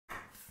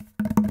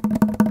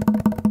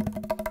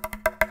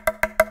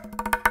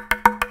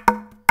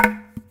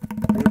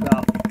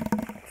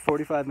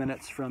45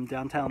 minutes from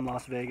downtown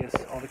Las Vegas,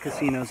 all the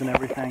casinos and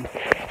everything.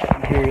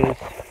 And here is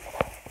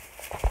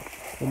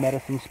the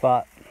medicine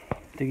spot,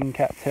 digging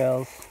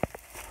cattails,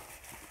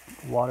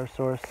 water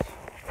source.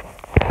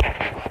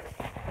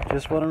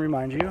 Just want to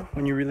remind you,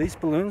 when you release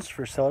balloons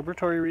for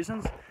celebratory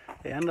reasons,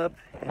 they end up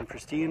in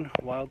pristine,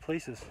 wild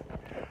places.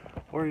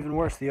 Or even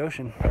worse, the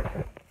ocean.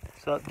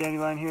 So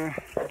Dandelion here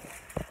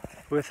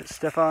with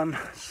Stefan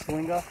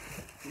Slinga.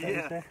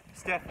 Yeah,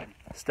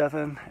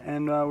 Stefan,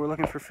 and we're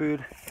looking for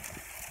food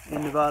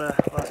in Nevada,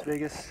 Las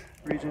Vegas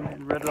region,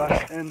 in Red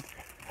Rocks, and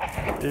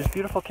there's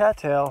beautiful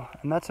cattail,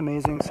 and that's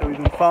amazing. So we've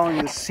been following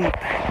this seep,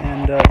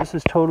 and this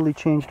has totally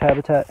changed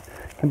habitat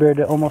compared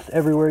to almost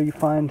everywhere you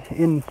find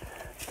in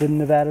the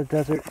Nevada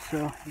desert.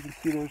 So you can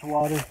see there's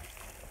water,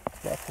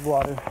 lots of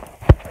water,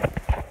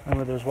 and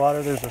where there's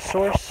water, there's a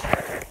source.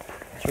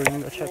 So we're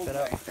gonna go check that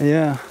out.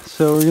 Yeah,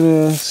 so we're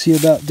gonna see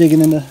about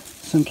digging into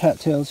some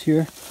cattails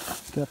here.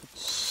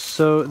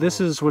 So this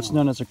is what's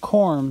known as a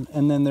corm,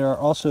 and then there are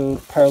also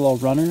parallel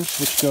runners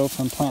which go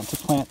from plant to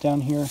plant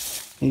down here.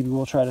 Maybe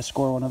we'll try to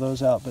score one of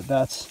those out, but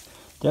that's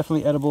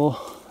definitely edible,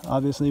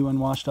 obviously when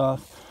washed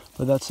off.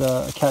 But that's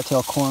a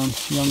cattail corm,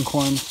 young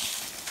corm.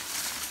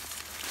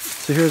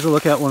 So here's a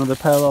look at one of the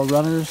parallel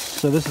runners.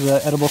 So this is an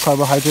edible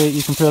carbohydrate.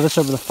 You can throw this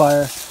over the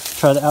fire,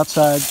 try the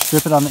outside,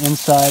 strip it on the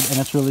inside, and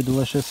it's really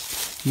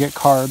delicious. You get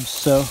carbs.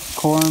 So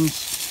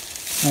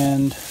corms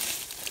and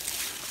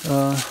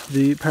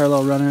the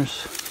parallel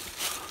runners.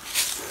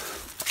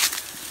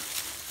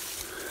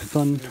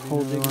 Fun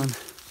holding on.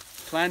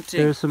 Planting.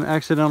 There's some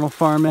accidental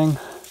farming,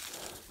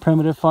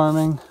 primitive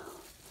farming.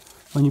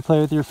 When you play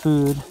with your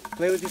food.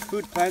 Play with your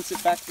food, plants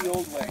it back the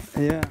old way.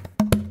 Yeah.